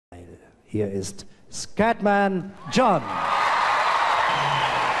Hier ist Scatman John.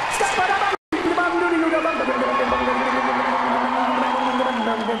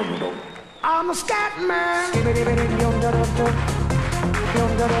 I'm a Scatman.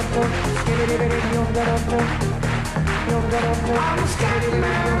 I'm a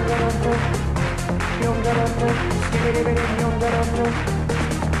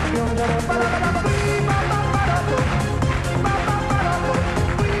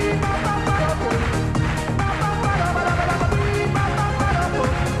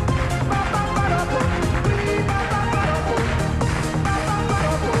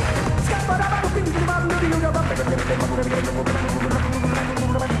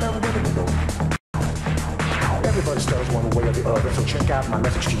Everybody stutters one way or the other, so check out my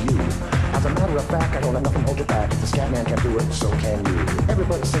message to you. As a matter of fact, I don't let nothing hold you back. If the Scatman can do it, so can you.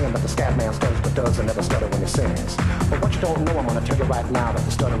 Everybody's saying that the Scatman stutters but does and never stutter when he sings. But what you don't know, I'm gonna tell you right now that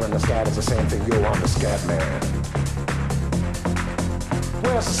the stutter and the scat is the same thing. Yo, I'm the Scatman.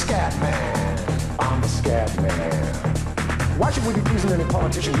 Where's the Scatman? I'm the Scatman. Why should we be pleasing any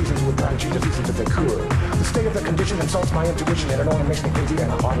politician reasons who would try to change the seasons if they could? The state of the condition insults my intuition and it only makes me crazy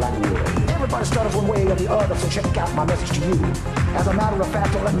and a heart like wood. Everybody stutters one way or the other, so check out my message to you. As a matter of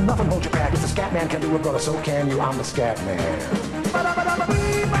fact, don't let nothing hold you back. If the Scatman can do it, brother, so can you. I'm the Scatman.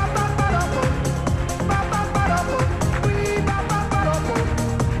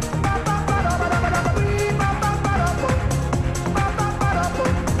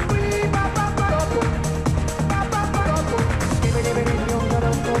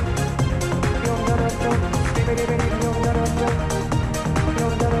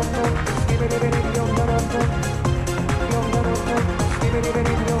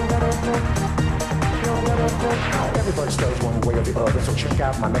 Everybody stutters one way or the other, so check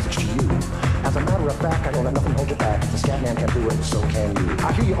out my message to you. As a matter of fact, I don't let nothing hold you back. If the Scatman can do it, so can you.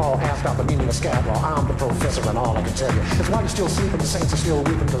 I hear you all ask about the meaning of scat law. I'm the professor and all I can tell you is why you're still sleeping, the saints are still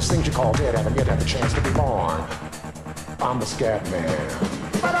weeping, those things you call dead haven't yet had the chance to be born. I'm the Scatman.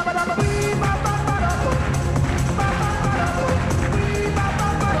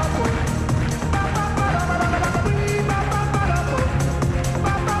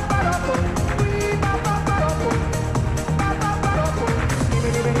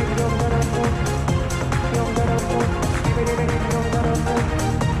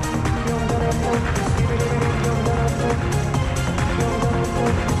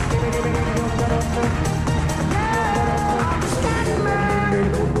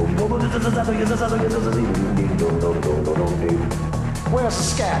 Where's the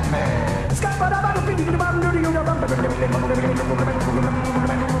Scatman?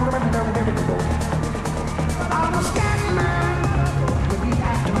 I'm a Scatman. Repeat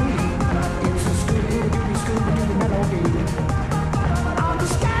after me. It's a Scooby-Doo melody. I'm the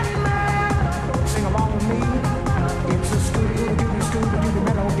Scatman. Sing along with me. It's a Scooby-Doo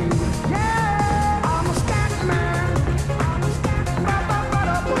melody. Yeah, I'm a Scatman. I'm a Scatman.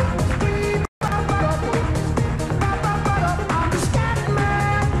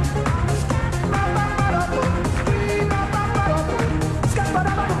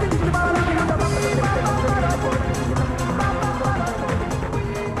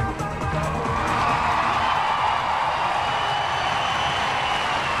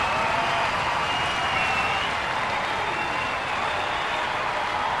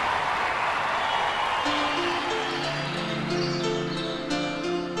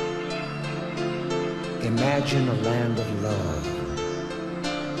 Imagine a land of love,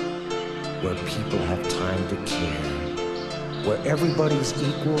 where people have time to care, where everybody's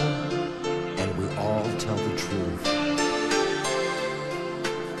equal, and we all tell the truth.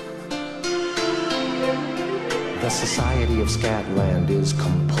 The society of Scatland is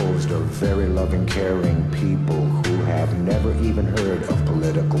composed of very loving, caring people who have never even heard of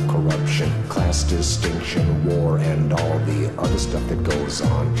political corruption, class distinction, war, and all the other stuff that goes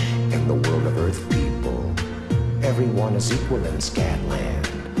on in the world of Earth people. Everyone is equal in Scatland.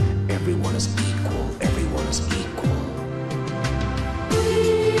 Everyone is equal. Everyone is equal.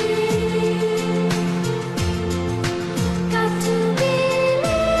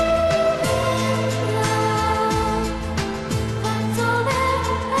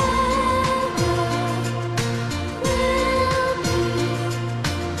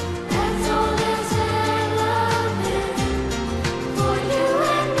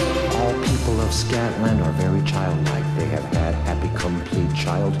 Scatland are very childlike. They have had happy, complete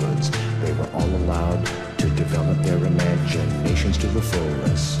childhoods. They were all allowed to develop their imaginations to the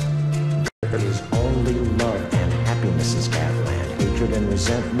fullest. There is only love and happiness in Scatland. Hatred and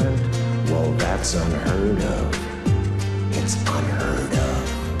resentment, well, that's unheard of. It's unheard of.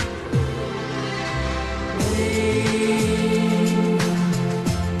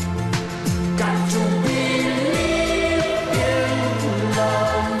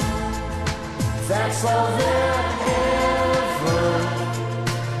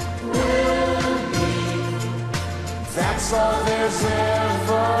 there's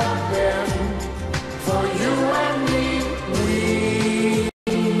ever been for you and me. We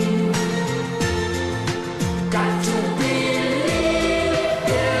got to believe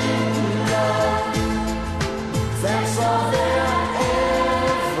in love. That's all there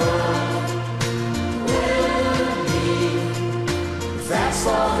ever will be. That's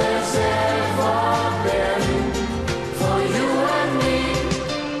all there's ever been for you and me.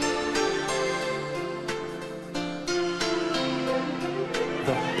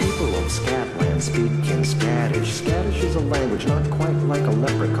 The people of Scatland speak in Scottish. Scottish is a language not quite like a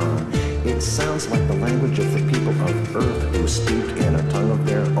leprechaun. It sounds like the language of the people of Earth who speak in a tongue of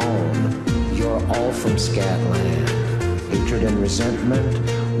their own. You're all from Scatland. Hatred and resentment,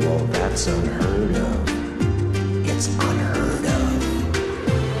 well, that's unheard of. It's unheard of.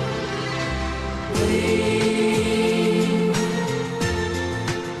 We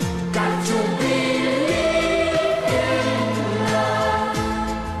got to believe in love.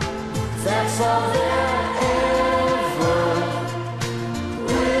 That's all there ever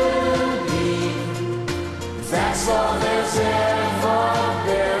will be. That's all there's ever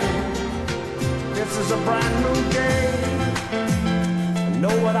been. This is a brand new day.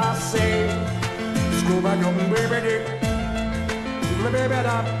 Know what I say? Screw back up and baby dick. Baby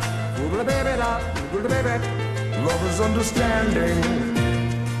up, baby up, baby. Love is understanding.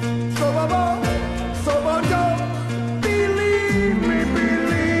 So don't believe me,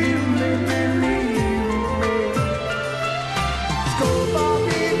 believe me, believe me.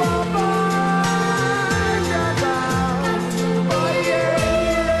 Ski-Ba-Bop-Ba-Dop-Bop. Oh yeah.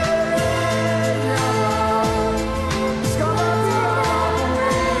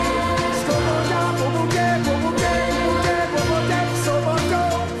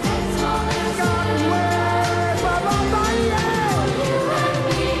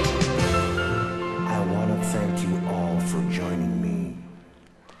 I want to thank you all for joining me.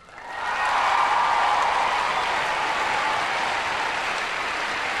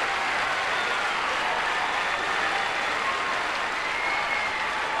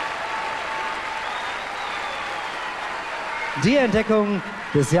 Die Entdeckung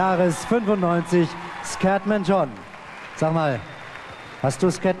des Jahres 95, Scatman John. Sag mal, hast du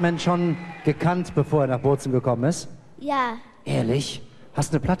Scatman schon gekannt, bevor er nach Bozen gekommen ist? Ja, Ehrlich?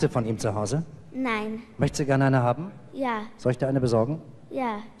 Hast du eine Platte von ihm zu Hause? nein, Möchtest du gerne eine haben? ja, Soll ich dir eine besorgen?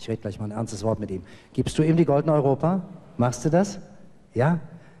 ja. Ich rede gleich mal ein ernstes Wort mit ihm. Gibst du ihm die Goldene Europa? Machst du das? Ja?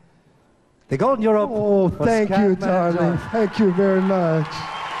 The Goldene Europa. Oh, for thank you, Scatman darling. John. Thank you very much.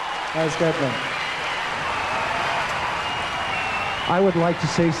 Hi, Scatman. I would like to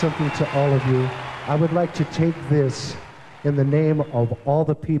say something to all of you. I would like to take this in the name of all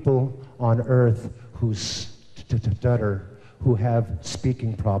the people on earth who stutter, who have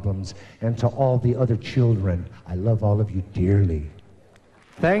speaking problems, and to all the other children. I love all of you dearly.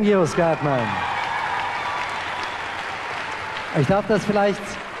 Thank you, Scatman. Ich darf das vielleicht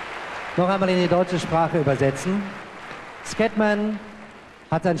noch einmal in die deutsche Sprache übersetzen. Scatman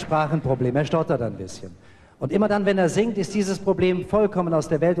hat ein Sprachenproblem, er stottert ein bisschen. Und immer dann, wenn er singt, ist dieses Problem vollkommen aus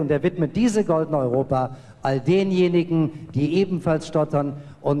der Welt und er widmet diese Goldene Europa all denjenigen, die ebenfalls stottern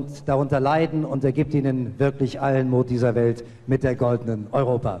und darunter leiden, und er gibt ihnen wirklich allen Mut dieser Welt mit der Goldenen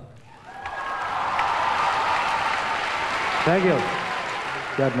Europa. Thank you.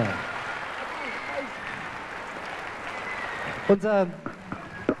 Good man. Unser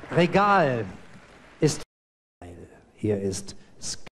Regal ist hier ist